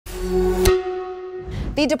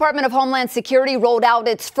The Department of Homeland Security rolled out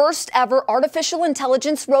its first ever artificial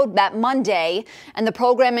intelligence roadmap Monday, and the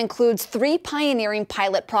program includes 3 pioneering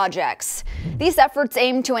pilot projects. These efforts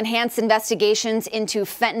aim to enhance investigations into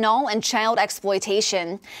fentanyl and child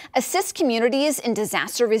exploitation, assist communities in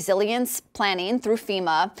disaster resilience planning through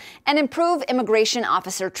FEMA, and improve immigration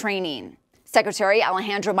officer training. Secretary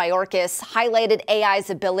Alejandro Mayorkas highlighted AI's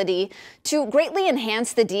ability to greatly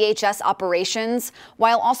enhance the DHS operations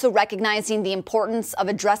while also recognizing the importance of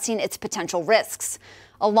addressing its potential risks.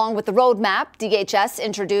 Along with the roadmap, DHS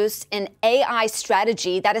introduced an AI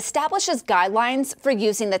strategy that establishes guidelines for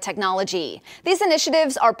using the technology. These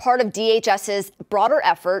initiatives are part of DHS's broader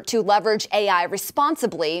effort to leverage AI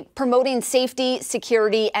responsibly, promoting safety,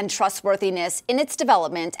 security, and trustworthiness in its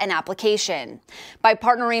development and application. By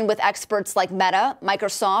partnering with experts like Meta,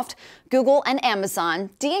 Microsoft, Google, and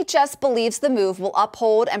Amazon, DHS believes the move will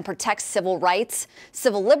uphold and protect civil rights,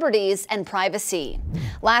 civil liberties, and privacy.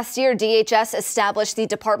 Last year, DHS established the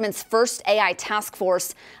department's first AI task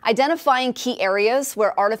force, identifying key areas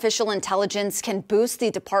where artificial intelligence can boost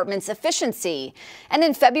the department's efficiency. And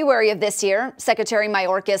in February of this year, Secretary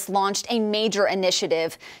Mayorkas launched a major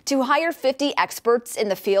initiative to hire 50 experts in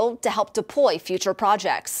the field to help deploy future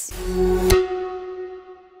projects.